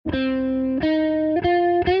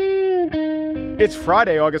It's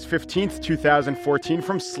Friday, August 15th, 2014.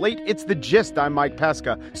 From Slate, it's The Gist. I'm Mike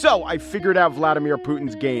Pesca. So, I figured out Vladimir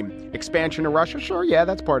Putin's game. Expansion of Russia? Sure, yeah,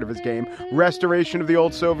 that's part of his game. Restoration of the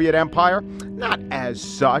old Soviet Empire? Not as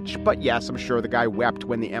such, but yes, I'm sure the guy wept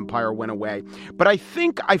when the empire went away. But I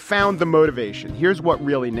think I found the motivation. Here's what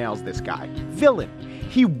really nails this guy. Villain.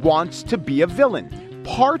 He wants to be a villain.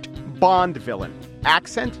 Part Bond villain.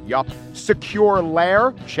 Accent? Yup. Secure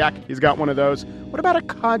lair? Check. He's got one of those. What about a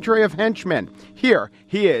cadre of henchmen? Here,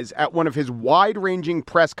 he is at one of his wide-ranging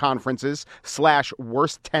press conferences /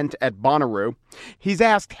 worst tent at Bonnaroo. He's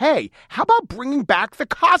asked, hey, how about bringing back the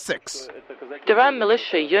Cossacks? There are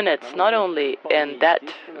militia units not only in that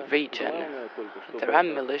region. There are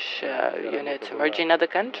militia units emerging in other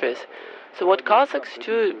countries. So what Cossacks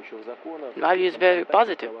do, in my view, is very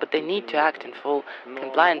positive, but they need to act in full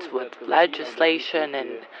compliance with legislation and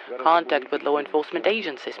contact with law enforcement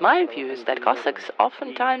agencies. My view is that Cossacks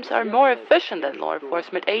oftentimes are more efficient than law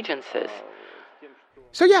enforcement agencies.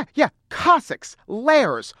 So yeah, Cossacks,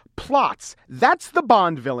 lairs, plots. That's the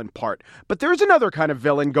Bond villain part. But there's another kind of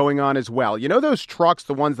villain going on as well. You know those trucks,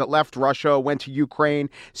 the ones that left Russia, went to Ukraine,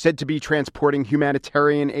 said to be transporting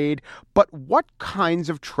humanitarian aid? But what kinds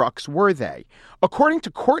of trucks were they? According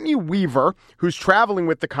to Courtney Weaver, who's traveling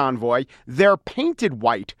with the convoy, they're painted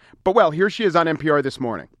white. But well, here she is on NPR this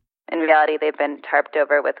morning. In reality, they've been tarped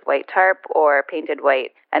over with white tarp or painted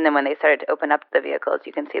white. And then when they started to open up the vehicles,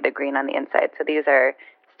 you can see the green on the inside. So these are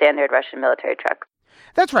standard Russian military trucks.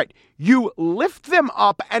 That's right. You lift them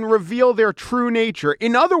up and reveal their true nature.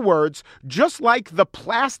 In other words, just like the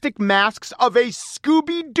plastic masks of a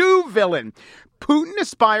Scooby-Doo villain. Putin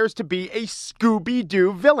aspires to be a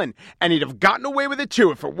Scooby-Doo villain. And he'd have gotten away with it,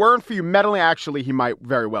 too. If it weren't for you meddling, actually, he might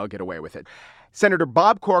very well get away with it. Senator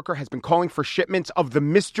Bob Corker has been calling for shipments of the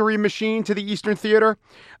Mystery Machine to the Eastern Theater.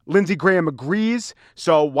 Lindsey Graham agrees.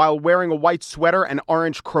 So while wearing a white sweater and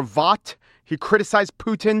orange cravat, he criticized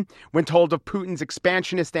Putin. When told of Putin's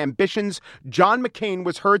expansionist ambitions, John McCain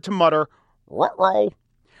was heard to mutter, "Ruh-roh."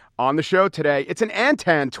 On the show today, it's an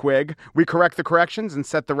Antan twig. We correct the corrections and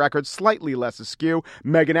set the record slightly less askew.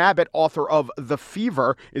 Megan Abbott, author of The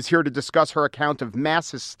Fever, is here to discuss her account of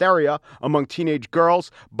mass hysteria among teenage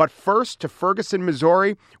girls. But first to Ferguson,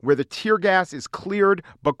 Missouri, where the tear gas is cleared,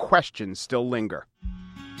 but questions still linger.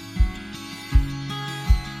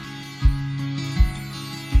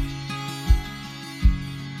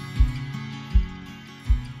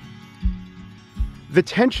 The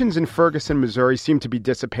tensions in Ferguson, Missouri seem to be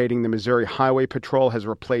dissipating. The Missouri Highway Patrol has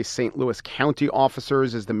replaced St. Louis County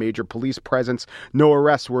officers as the major police presence. No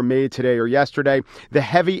arrests were made today or yesterday. The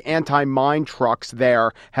heavy anti-mine trucks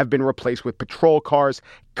there have been replaced with patrol cars.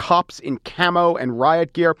 Cops in camo and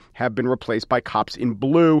riot gear have been replaced by cops in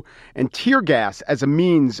blue. And tear gas as a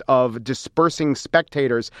means of dispersing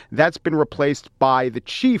spectators, that's been replaced by the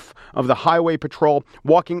chief of the Highway Patrol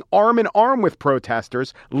walking arm in arm with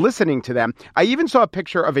protesters, listening to them. I even saw a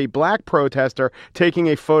picture of a black protester taking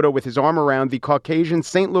a photo with his arm around the Caucasian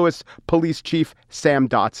St. Louis police chief, Sam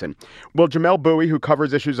Dotson. Well, Jamel Bowie, who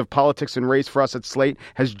covers issues of politics and race for us at Slate,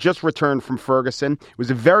 has just returned from Ferguson. It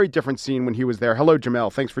was a very different scene when he was there. Hello, Jamel.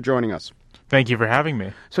 Thanks for joining us. Thank you for having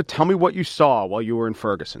me. So tell me what you saw while you were in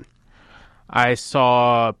Ferguson. I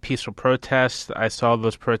saw peaceful protests. I saw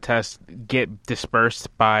those protests get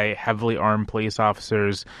dispersed by heavily armed police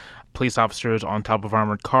officers on top of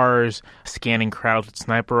armored cars, scanning crowds with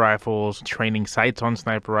sniper rifles, training sights on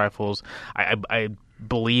sniper rifles. I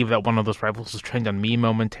believe that one of those rifles was trained on me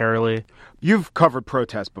momentarily. You've covered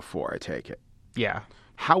protests before, I take it. Yeah.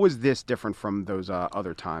 How is this different from those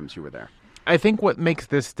other times you were there? I think what makes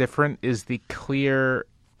this different is the clear,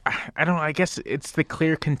 I guess it's the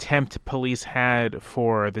clear contempt police had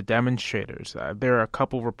for the demonstrators. There are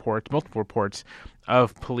multiple reports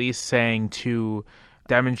of police saying to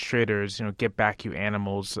demonstrators, get back, you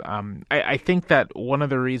animals. I think that one of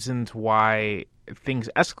the reasons why things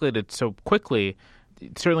escalated so quickly,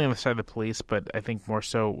 certainly on the side of the police, but I think more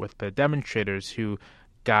so with the demonstrators who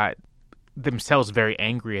got themselves very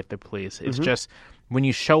angry at the police. It's just when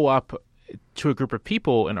you show up to a group of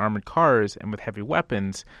people in armored cars and with heavy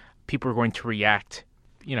weapons, people are going to react,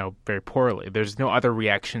 very poorly. There's no other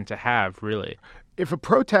reaction to have, really. If a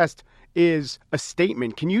protest is a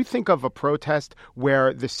statement, can you think of a protest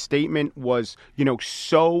where the statement was,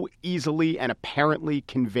 so easily and apparently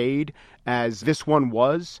conveyed as this one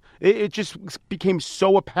was? It just became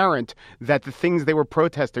so apparent that the things they were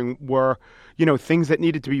protesting were, things that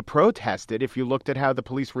needed to be protested if you looked at how the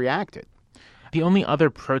police reacted. The only other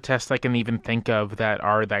protests I can even think of that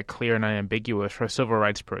are that clear and unambiguous are civil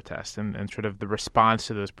rights protests and sort of the response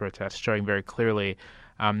to those protests showing very clearly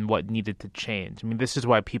what needed to change. I mean, this is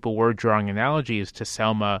why people were drawing analogies to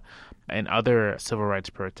Selma and other civil rights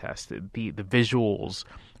protests. The visuals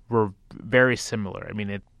were very similar. I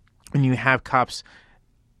mean, when you have cops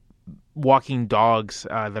walking dogs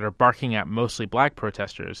that are barking at mostly black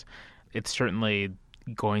protesters, it's certainly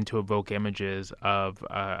going to evoke images of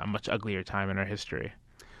a much uglier time in our history.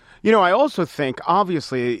 You know, I also think,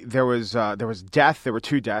 obviously, there was death. There were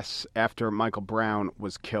 2 deaths after Michael Brown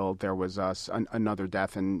was killed. There was another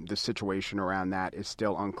death, and the situation around that is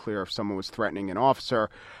still unclear if someone was threatening an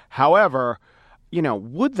officer. However, you know,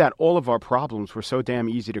 would that all of our problems were so damn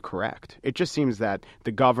easy to correct? It just seems that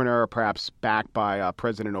the governor, perhaps backed by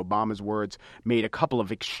President Obama's words, made a couple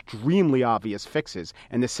of extremely obvious fixes,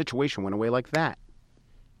 and the situation went away like that.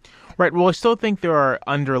 Right. Well, I still think there are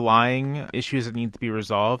underlying issues that need to be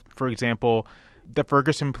resolved. For example, the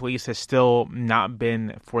Ferguson police has still not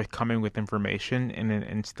been forthcoming with information and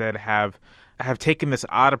instead have taken this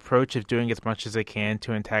odd approach of doing as much as they can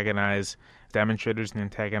to antagonize demonstrators and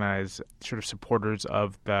antagonize sort of supporters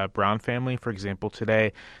of the Brown family. For example,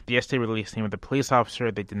 today, the yesterday released the name of the police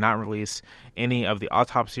officer. They did not release any of the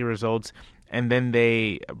autopsy results. And then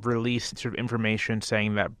they released sort of information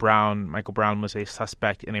saying that Michael Brown, was a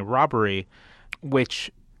suspect in a robbery,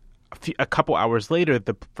 which a couple hours later,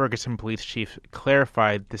 the Ferguson police chief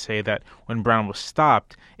clarified to say that when Brown was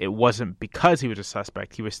stopped, it wasn't because he was a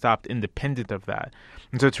suspect. He was stopped independent of that.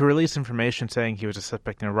 And so to release information saying he was a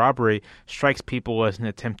suspect in a robbery strikes people as an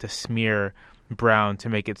attempt to smear Brown to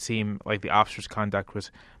make it seem like the officer's conduct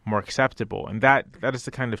was more acceptable. And that is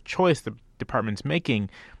the kind of choice the department's making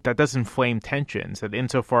that does inflame tensions. That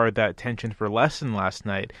insofar that tensions were lessened last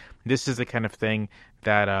night, this is the kind of thing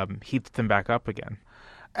that heats them back up again.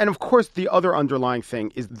 And of course, the other underlying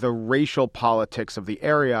thing is the racial politics of the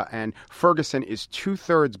area. And Ferguson is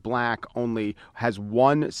 2/3 black, only has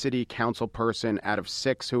 1 city council person out of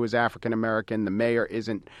 6 who is African American. The mayor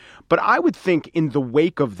isn't. But I would think in the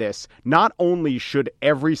wake of this, not only should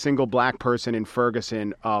every single black person in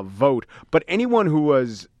Ferguson vote, but anyone who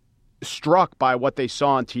was struck by what they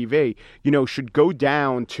saw on TV, you know, should go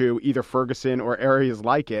down to either Ferguson or areas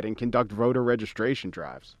like it and conduct voter registration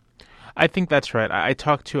drives. I think that's right. I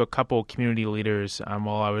talked to a couple community leaders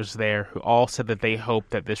while I was there who all said that they hope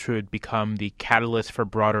that this would become the catalyst for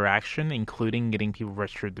broader action, including getting people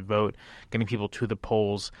registered to vote, getting people to the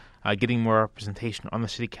polls, getting more representation on the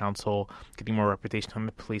city council, getting more representation on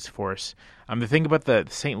the police force. The thing about the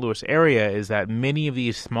St. Louis area is that many of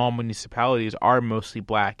these small municipalities are mostly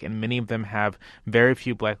black, and many of them have very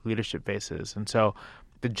few black leadership faces. And so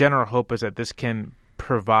the general hope is that this can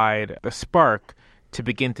provide a spark to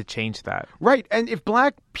begin to change that. Right. And if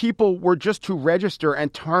black people were just to register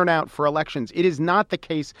and turn out for elections, it is not the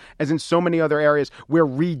case, as in so many other areas, where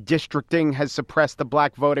redistricting has suppressed the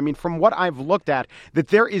black vote. I mean, from what I've looked at, that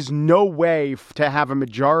there is no way to have a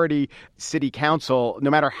majority city council, no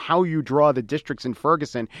matter how you draw the districts in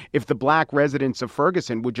Ferguson, if the black residents of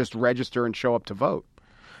Ferguson would just register and show up to vote.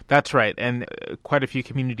 That's right. And quite a few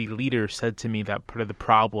community leaders said to me that part of the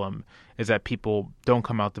problem is that people don't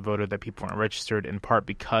come out to vote or that people aren't registered in part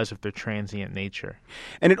because of their transient nature.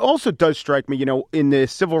 And it also does strike me, you know, in the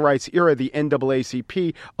civil rights era, the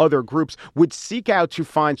NAACP, other groups would seek out to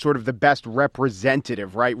find sort of the best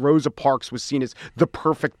representative, right? Rosa Parks was seen as the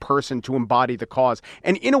perfect person to embody the cause.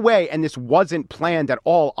 And in a way, and this wasn't planned at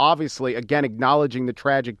all, obviously, again, acknowledging the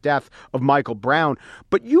tragic death of Michael Brown,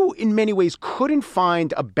 but you, in many ways, couldn't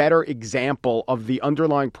find a better example of the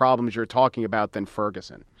underlying problems you're talking about than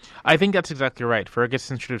Ferguson. I think that's exactly right.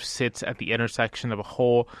 Ferguson sort of sits at the intersection of a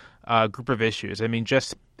whole group of issues. I mean,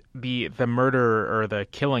 just the murder or the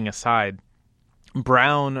killing aside,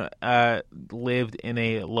 Brown lived in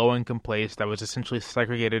a low-income place that was essentially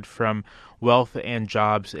segregated from wealth and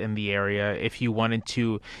jobs in the area.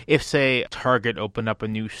 If, say, Target opened up a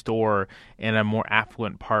new store in a more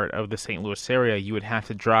affluent part of the St. Louis area, you would have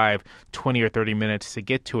to drive 20 or 30 minutes to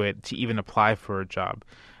get to it to even apply for a job.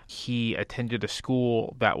 He attended a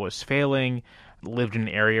school that was failing, lived in an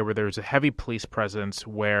area where there was a heavy police presence,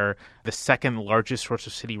 where the second largest source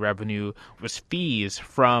of city revenue was fees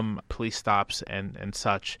from police stops and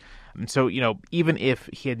such. And so, you know, even if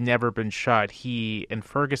he had never been shot, he in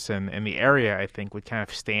Ferguson and the area, I think, would kind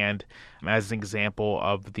of stand as an example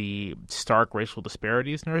of the stark racial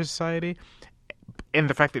disparities in our society. And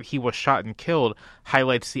the fact that he was shot and killed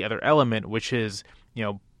highlights the other element, which is, you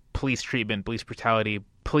know, police treatment, police brutality,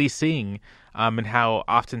 policing, and how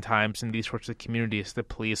oftentimes in these sorts of communities, the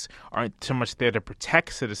police aren't so much there to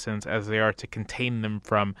protect citizens as they are to contain them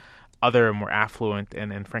from other more affluent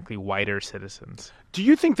and frankly whiter citizens. Do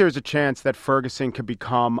you think there's a chance that Ferguson could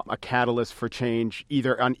become a catalyst for change,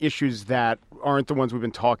 either on issues that aren't the ones we've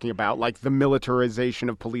been talking about, like the militarization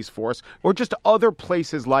of police force, or just other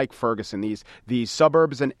places like Ferguson, these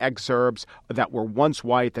suburbs and exurbs that were once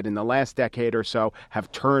white that in the last decade or so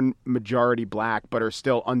have turned majority black but are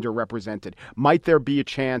still underrepresented? Might there be a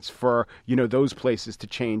chance for, those places to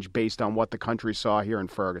change based on what the country saw here in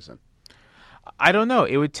Ferguson? I don't know.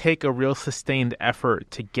 It would take a real sustained effort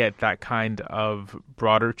to get that kind of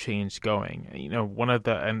broader change going. One of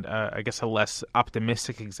I guess a less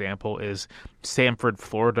optimistic example is Sanford,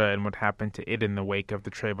 Florida, and what happened to it in the wake of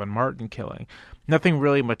the Trayvon Martin killing. Nothing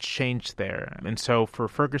really much changed there. And so for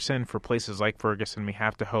Ferguson, for places like Ferguson, we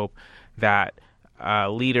have to hope that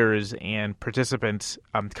leaders and participants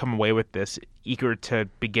come away with this eager to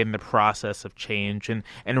begin the process of change and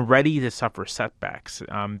ready to suffer setbacks.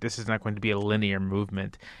 This is not going to be a linear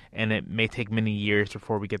movement, and it may take many years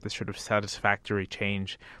before we get the sort of satisfactory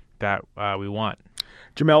change that we want.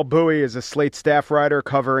 Jamelle Bouie is a Slate staff writer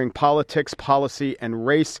covering politics, policy, and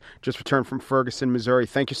race. Just returned from Ferguson, Missouri.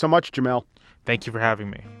 Thank you so much, Jamelle. Thank you for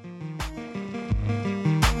having me.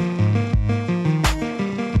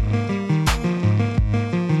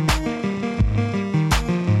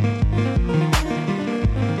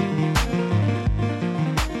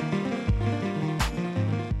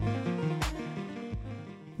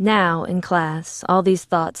 Now, in class, all these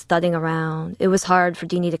thoughts thudding around, it was hard for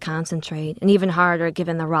Deanie to concentrate, and even harder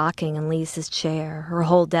given the rocking in Lisa's chair, her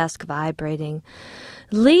whole desk vibrating.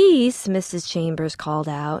 "Lise," Mrs. Chambers called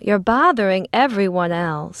out, "you're bothering everyone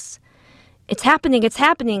else." It's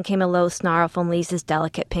happening, came a low snarl from Lisa's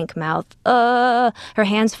delicate pink mouth. Her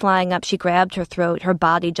hands flying up, she grabbed her throat, her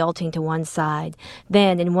body jolting to one side.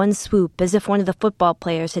 Then, in one swoop, as if one of the football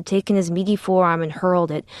players had taken his meaty forearm and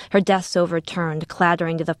hurled it, her desk overturned,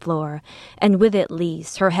 clattering to the floor. And with it,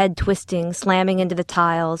 Lise, her head twisting, slamming into the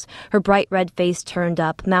tiles, her bright red face turned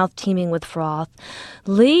up, mouth teeming with froth.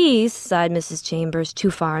 "Lise," sighed Mrs. Chambers,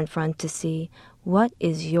 too far in front to see, "what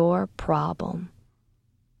is your problem?"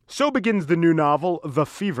 So begins the new novel, The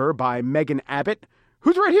Fever, by Megan Abbott,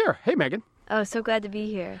 who's right here. Hey, Megan. Oh, so glad to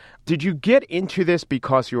be here. Did you get into this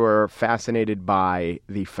because you were fascinated by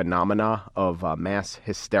the phenomena of mass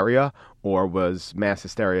hysteria, or was mass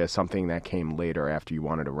hysteria something that came later after you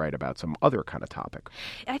wanted to write about some other kind of topic?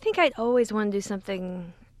 I think I'd always want to do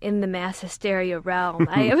something in the mass hysteria realm.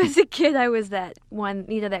 As a kid, I was that one,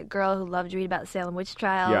 that girl who loved to read about Salem witch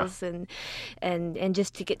trials and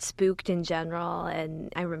just to get spooked in general.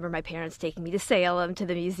 And I remember my parents taking me to Salem, to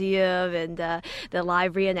the museum, and the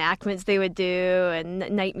live reenactments they would do, and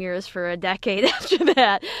nightmares for a decade after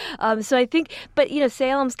that. So I think, but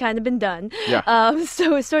Salem's kind of been done. Yeah.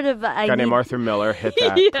 So it's sort of a guy named Arthur Miller hit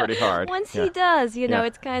that pretty hard. Once he does,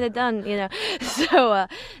 it's kind of done. So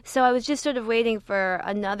I was just sort of waiting for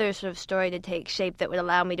another sort of story to take shape that would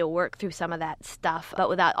allow me to work through some of that stuff, but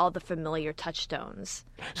without all the familiar touchstones.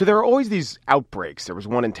 So there are always these outbreaks. There was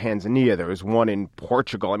one in Tanzania. There was one in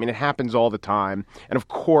Portugal. I mean, it happens all the time. And of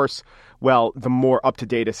course, well, the more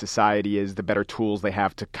up-to-date a society is, the better tools they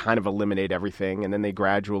have to kind of eliminate everything. And then they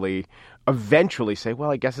gradually, eventually say,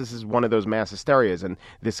 well, I guess this is one of those mass hysterias. And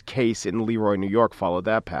this case in Leroy, New York followed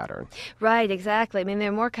that pattern. Right, exactly. I mean,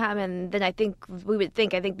 they're more common than I think we would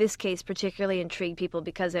think. I think this case particularly intrigued people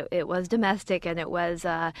because it was domestic, and it was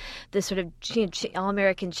the sort of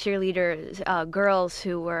all-American cheerleader girls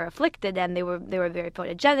who were afflicted, and they were very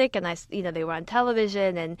photogenic, and they were on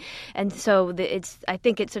television, and so I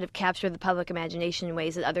think it sort of captured the public imagination in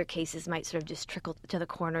ways that other cases might sort of just trickle to the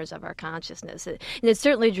corners of our consciousness. And it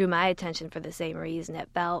certainly drew my attention for the same reason. It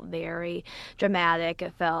felt very dramatic.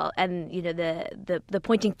 It felt, and the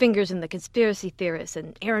pointing fingers and the conspiracy theorists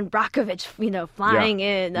and Aaron Brockovich, flying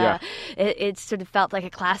in. It sort of felt like a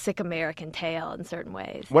classic American tale in certain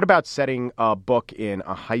ways. What about setting a book in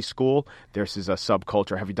a high school? This is a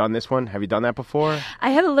subculture. Have you done this one? Have you done that before? I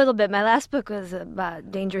have a little bit. My last book was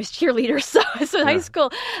about dangerous cheerleaders. So high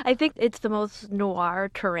school, I think it's the most noir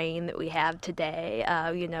terrain that we have today.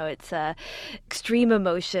 It's extreme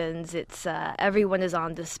emotions. It's everyone is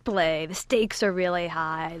on display. The stakes are really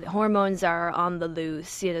high. The hormones are on the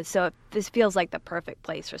loose. So this feels like the perfect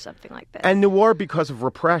place for something like this. And noir because of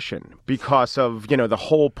repression, because of the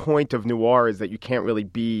whole point of noir is that you can't really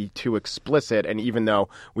be too explicit. And even though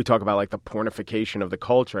we talk about like the pornification of the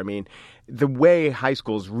culture, I mean, the way high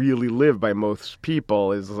schools really live by most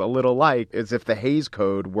people is a little like as if the Hays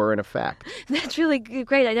Code were in effect effect. That's really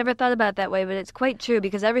great. I never thought about it that way, but it's quite true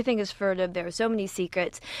because everything is furtive. There are so many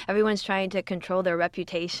secrets. Everyone's trying to control their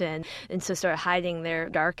reputation and so sort of hiding their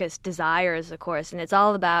darkest desires, of course. And it's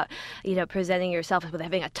all about, presenting yourself with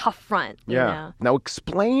having a tough front. Yeah. Now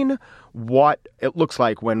explain what it looks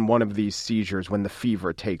like when one of these seizures, when the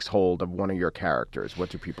fever takes hold of one of your characters. What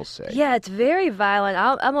do people say? Yeah, it's very violent,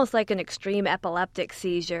 almost like an extreme epileptic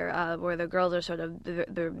seizure, where the girls are sort of,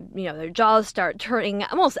 their jaws start turning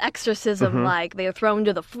almost exorcism-like. They're thrown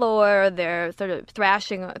to the floor. They're sort of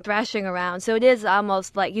thrashing around. So it is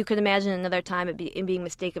almost like you could imagine another time it being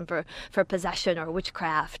mistaken for possession or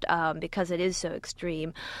witchcraft, because it is so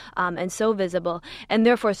extreme and so visible, and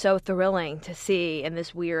therefore so thrilling to see in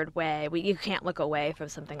this weird way. You can't look away from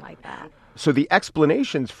something like that. So the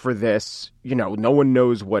explanations for this, no one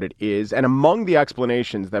knows what it is. And among the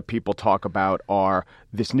explanations that people talk about are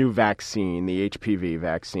this new vaccine, the HPV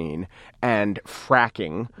vaccine, and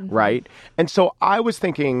fracking, right? And so I was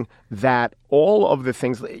thinking that all of the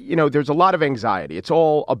things, there's a lot of anxiety. It's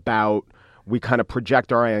all about we kind of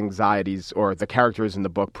project our anxieties, or the characters in the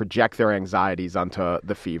book project their anxieties onto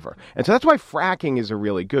the fever. And so that's why fracking is a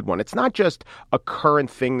really good one. It's not just a current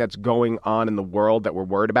thing that's going on in the world that we're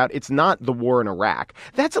worried about. It's not the war in Iraq.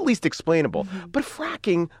 That's at least explainable. But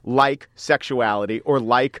fracking, like sexuality or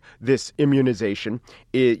like this immunization,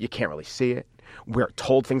 you can't really see it. We're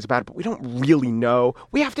told things about it, but we don't really know.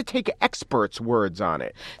 We have to take experts' words on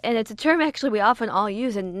it. And it's a term actually we often all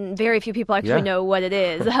use, and very few people actually know what it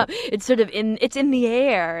is. It's sort of it's in the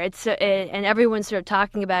air. And everyone's sort of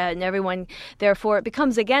talking about it, and everyone, therefore, it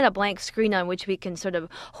becomes again a blank screen on which we can sort of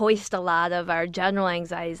hoist a lot of our general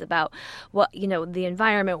anxieties about what the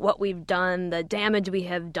environment, what we've done, the damage we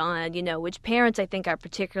have done. Which parents I think are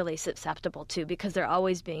particularly susceptible to because they're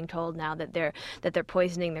always being told now that they're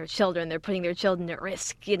poisoning their children, they're putting their children at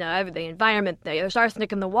risk, the environment, there's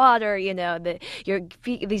arsenic in the water,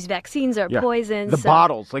 these vaccines are poison. The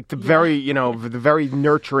bottles, like the very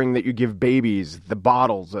nurturing that you give babies, the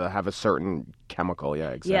bottles have a certain chemical.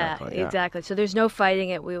 Yeah, exactly. Yeah, exactly. So there's no fighting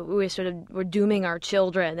it. We're dooming our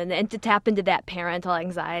children, and to tap into that parental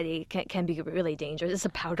anxiety can be really dangerous. It's a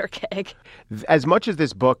powder keg. As much as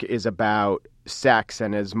this book is about sex,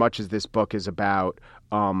 and as much as this book is about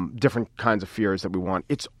different kinds of fears that we want,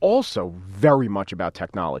 it's also very much about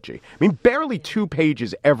technology. I mean, barely 2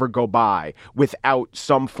 pages ever go by without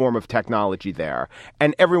some form of technology there.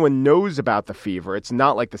 And everyone knows about the fever. It's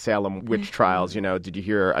not like the Salem witch trials. Did you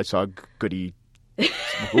hear? I saw Goody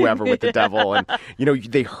whoever with the devil, and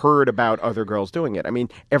they heard about other girls doing it. I mean,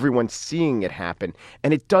 everyone's seeing it happen,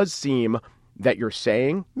 and it does seem that you're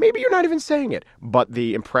saying, maybe you're not even saying it, but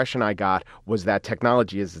the impression I got was that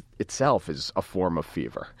technology itself is a form of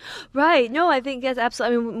fever. Right. No, I think that's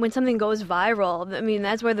absolutely. I mean, when something goes viral,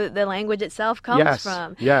 that's where the language itself comes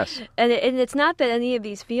from. Yes. And it's not that any of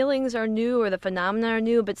these feelings are new or the phenomena are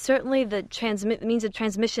new, but certainly the means of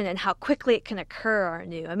transmission and how quickly it can occur are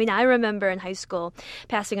new. I mean, I remember in high school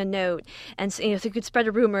passing a note, and so you could spread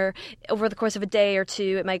a rumor over the course of a day or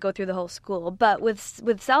two. It might go through the whole school. But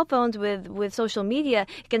with cell phones, with social media,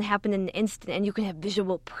 it can happen in an instant, and you can have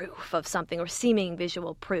visual proof of something or seeming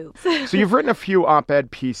visual proof. So you've written a few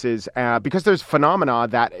op-ed pieces because there's phenomena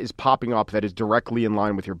that is popping up that is directly in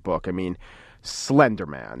line with your book. I mean, Slender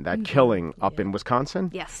Man, that killing up in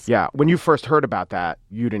Wisconsin? Yes. Yeah. When you first heard about that,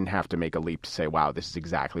 you didn't have to make a leap to say, wow, this is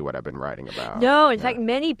exactly what I've been writing about. No, in fact,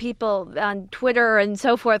 many people on Twitter and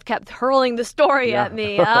so forth kept hurling the story at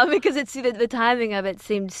me because the timing of it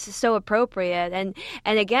seemed so appropriate. And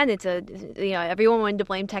again, it's everyone wanted to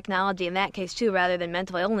blame technology in that case too, rather than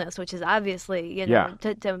mental illness, which is obviously,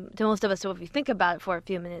 to most of us, so if you think about it for a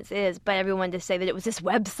few minutes is, but everyone wanted to say that it was this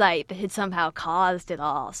website that had somehow caused it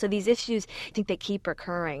all. So these issues, I think they keep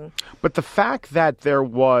recurring. But the fact that there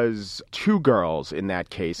was 2 girls in that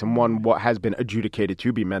case, and one has been adjudicated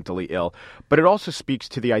to be mentally ill, but it also speaks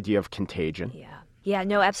to the idea of contagion. Yeah,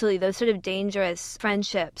 no, absolutely. Those sort of dangerous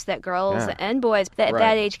friendships that girls and boys at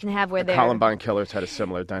that age can have where the Columbine killers had a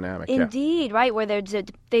similar dynamic. Indeed, right, where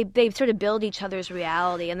they sort of build each other's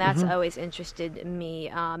reality, and that's always interested me.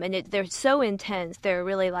 And they're so intense. They're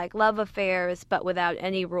really like love affairs, but without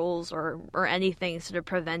any rules or anything sort of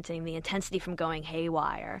preventing the intensity from going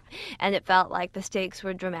haywire. And it felt like the stakes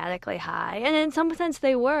were dramatically high. And in some sense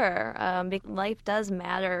they were. Life does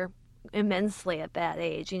matter immensely at that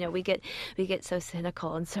age. We get so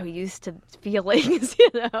cynical and so used to feelings,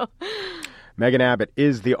 Megan Abbott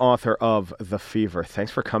is the author of The Fever.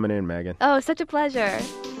 Thanks for coming in, Megan. Oh, such a pleasure.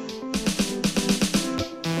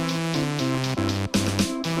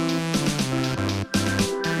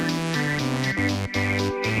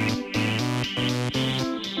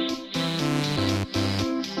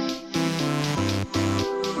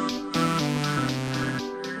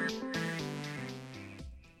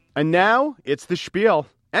 And now it's the spiel.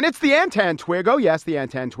 And it's the antan twig. Oh, yes, the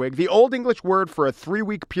antan twig. The Old English word for a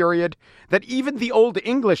 3-week period that even the Old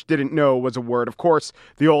English didn't know was a word. Of course,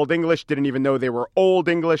 the Old English didn't even know they were Old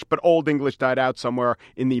English, but Old English died out somewhere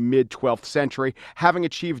in the mid-12th century, having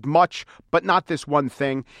achieved much, but not this one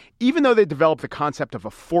thing. Even though they developed the concept of a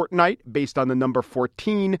fortnight based on the number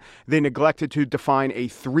 14, they neglected to define a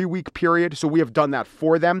 3-week period. So we have done that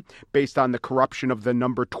for them based on the corruption of the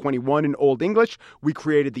number 21 in Old English. We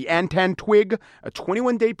created the antan twig, a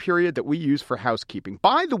 21-day period that we use for housekeeping.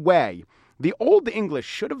 By the way, the Old English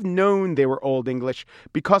should have known they were Old English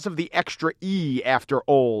because of the extra E after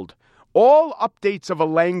old. All updates of a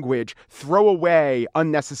language throw away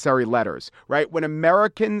unnecessary letters, right? When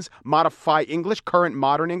Americans modify English, current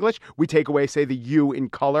modern English, we take away, say, the U in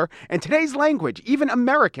color. And today's language, even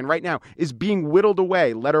American right now, is being whittled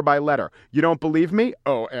away letter by letter. You don't believe me?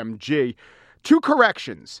 OMG. 2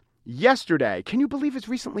 corrections. Yesterday, can you believe as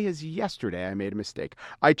recently as yesterday I made a mistake?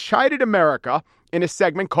 I chided America in a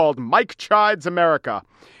segment called Mike Chides America.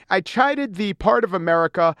 I chided the part of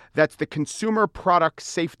America that's the Consumer Product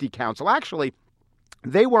Safety Council. Actually,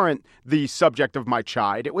 they weren't the subject of my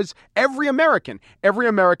chide. It was every American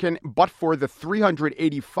but for the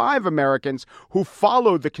 385 Americans who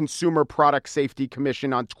followed the Consumer Product Safety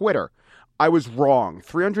Commission on Twitter. I was wrong.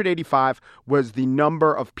 385 was the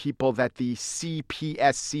number of people that the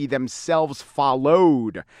CPSC themselves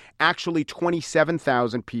followed. Actually,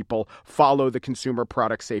 27,000 people follow the Consumer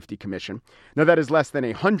Product Safety Commission. Now, that is less than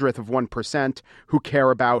 1% who care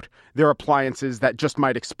about their appliances that just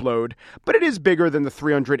might explode, but it is bigger than the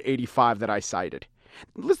 385 that I cited.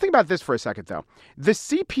 Let's think about this for a second, though. The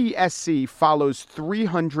CPSC follows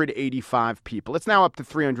 385 people. It's now up to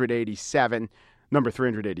 387. Number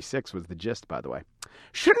 386 was the gist, by the way.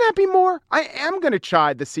 Shouldn't that be more? I am going to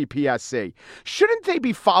chide the CPSC. Shouldn't they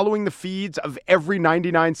be following the feeds of every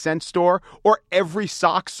 99-cent store, or every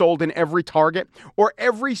sock sold in every Target, or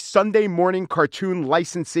every Sunday morning cartoon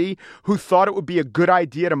licensee who thought it would be a good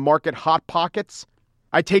idea to market Hot Pockets?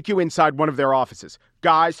 I take you inside one of their offices.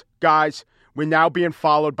 Guys, we're now being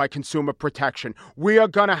followed by Consumer Protection. We are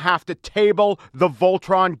going to have to table the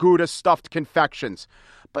Voltron Gouda stuffed confections.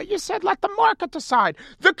 But you said let the market decide.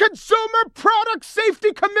 The Consumer Product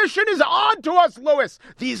Safety Commission is on to us, Lewis.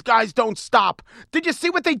 These guys don't stop. Did you see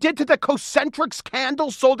what they did to the Concentrix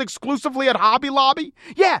candles sold exclusively at Hobby Lobby?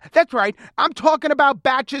 Yeah, that's right. I'm talking about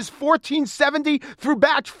batches 1470 through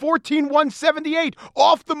batch 14178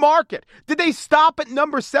 off the market. Did they stop at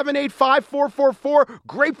number 785444,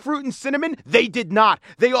 grapefruit and cinnamon? They did not.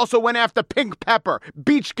 They also went after Pink Pepper,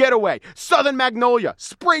 Beach Getaway, Southern Magnolia,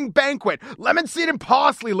 Spring Banquet, Lemon Seed and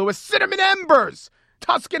Parsley, Lewis, Cinnamon Embers,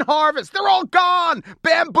 Tuscan Harvest. They're all gone.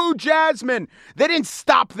 Bamboo Jasmine. They didn't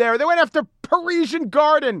stop there. They went after Parisian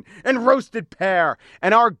Garden and Roasted Pear.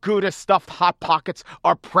 And our Gouda stuffed Hot Pockets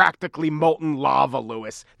are practically molten lava,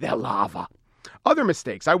 Lewis. They're lava. Other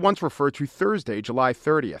mistakes. I once referred to Thursday, July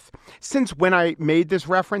 30th. Since when I made this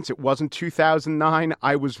reference, it wasn't 2009,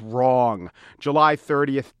 I was wrong. July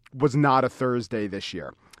 30th was not a Thursday this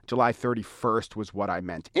year. July 31st was what I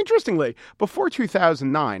meant. Interestingly, before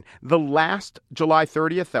 2009, the last July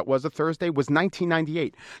 30th that was a Thursday was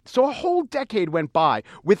 1998. So a whole decade went by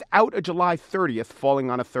without a July 30th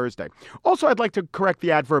falling on a Thursday. Also, I'd like to correct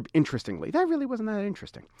the adverb interestingly. That really wasn't that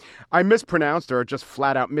interesting. I mispronounced or just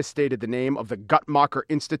flat out misstated the name of the Guttmacher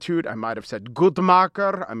Institute. I might have said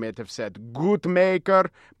Gutmacher. I might have said Gutmaker,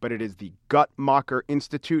 but it is the Guttmacher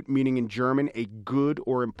Institute, meaning in German a good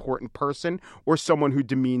or important person or someone who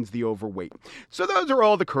demeans the overweight. So those are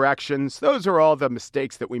all the corrections. Those are all the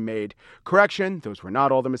mistakes that we made. Correction, those were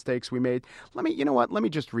not all the mistakes we made. Let me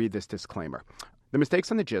just read this disclaimer. The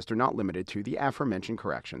mistakes on the gist are not limited to the aforementioned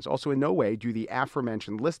corrections. Also, in no way do the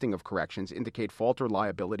aforementioned listing of corrections indicate fault or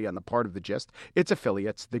liability on the part of the gist, its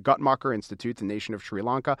affiliates, the Guttmacher Institute, the nation of Sri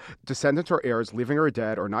Lanka, descendants or heirs, living or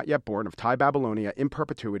dead, or not yet born, of Thai Babylonia, in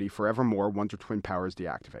perpetuity, forevermore, Wonder Twin Powers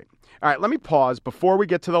deactivate. All right, let me pause before we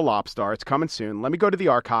get to the Lobstar. It's coming soon. Let me go to the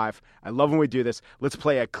archive. I love when we do this. Let's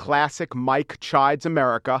play a classic Mike Chides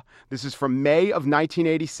America. This is from May of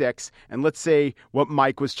 1986, and let's see what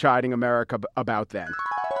Mike was chiding America about then.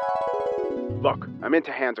 Look, I'm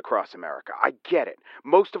into Hands Across America. I get it.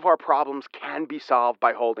 Most of our problems can be solved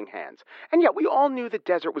by holding hands. And yet we all knew the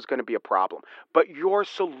desert was going to be a problem. But your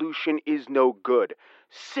solution is no good.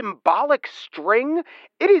 Symbolic string?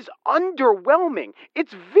 It is underwhelming.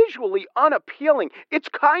 It's visually unappealing. It's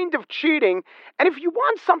kind of cheating. And if you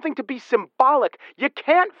want something to be symbolic, you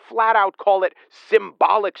can't flat out call it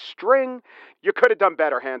symbolic string. You could have done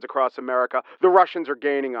better, Hands Across America. The Russians are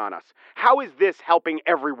gaining on us. How is this helping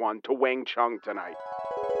everyone to Wang Chung tonight?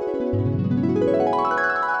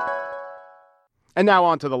 And now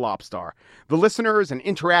on to the Lobstar. The listeners and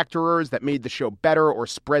interactors that made the show better or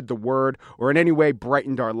spread the word or in any way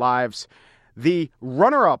brightened our lives. The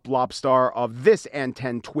runner-up Lobstar of this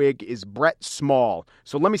N10 Twig is Brett Small.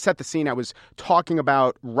 So let me set the scene. I was talking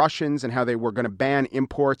about Russians and how they were going to ban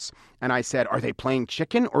imports. And I said, are they playing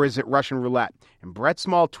chicken or is it Russian roulette? And Brett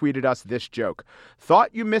Small tweeted us this joke.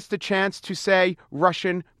 Thought you missed a chance to say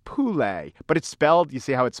Russian poulet. But it's spelled, you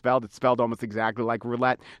see how it's spelled? It's spelled almost exactly like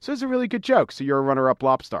roulette. So it's a really good joke. So you're a runner-up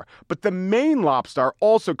Lobstar. But the main Lobstar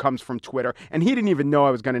also comes from Twitter. And he didn't even know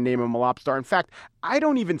I was going to name him a Lobstar. In fact, I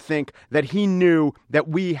don't even think that he knew that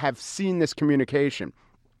we have seen this communication.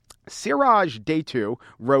 Siraj Day2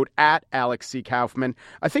 wrote at Alex C. Kaufman.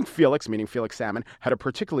 I think Felix, meaning Felix Salmon, had a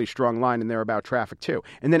particularly strong line in there about traffic too.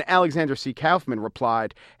 And then Alexander C. Kaufman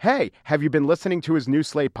replied, hey, have you been listening to his new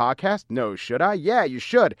Slate podcast? No, should I? Yeah, you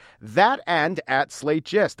should. That and at Slate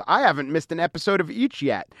Gist. I haven't missed an episode of each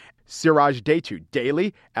yet. Siraj Day2,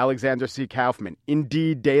 daily, Alexander C. Kaufman,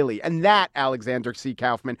 indeed daily. And that, Alexander C.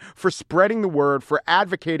 Kaufman, for spreading the word, for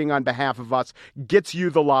advocating on behalf of us, gets you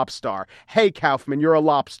the Lobstar. Hey, Kaufman, you're a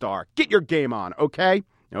Lobstar. Get your game on, okay?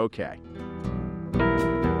 Okay.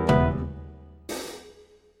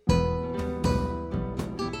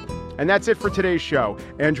 And that's it for today's show.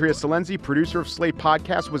 Andrea Salenzi, producer of Slate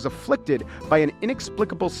Podcast, was afflicted by an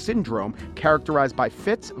inexplicable syndrome characterized by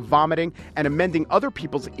fits, vomiting, and amending other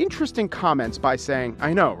people's interesting comments by saying,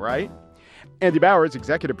 I know, right? Andy Bowers,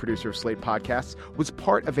 executive producer of Slate Podcasts, was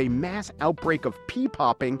part of a mass outbreak of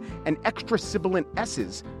pee-popping and extra sibilant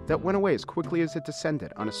S's that went away as quickly as it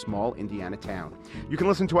descended on a small Indiana town. You can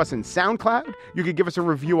listen to us in SoundCloud. You can give us a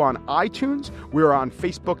review on iTunes. We're on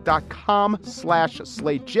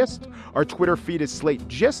Facebook.com/SlateGist. Our Twitter feed is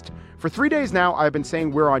SlateGist. For 3 days now, I've been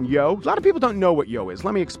saying we're on Yo. A lot of people don't know what Yo is.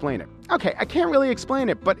 Let me explain it. Okay, I can't really explain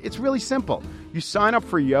it, but it's really simple. You sign up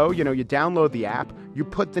for Yo, you download the app, you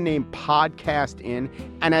put the name podcast in,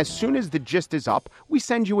 and as soon as the gist is up, we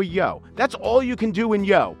send you a Yo. That's all you can do in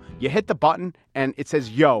Yo. You hit the button, and it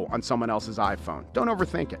says Yo on someone else's iPhone. Don't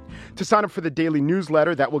overthink it. To sign up for the daily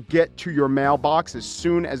newsletter that will get to your mailbox as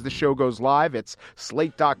soon as the show goes live, it's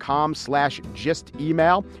slate.com/gist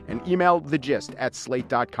email, and email the gist at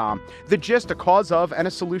slate.com. The Gist, a cause of and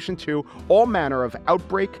a solution to all manner of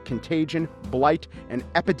outbreak, contagion, blight, and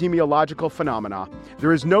epidemiological phenomena.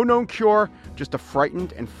 There is no known cure, just a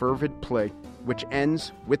frightened and fervid plea, which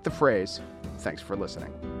ends with the phrase, thanks for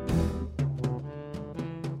listening.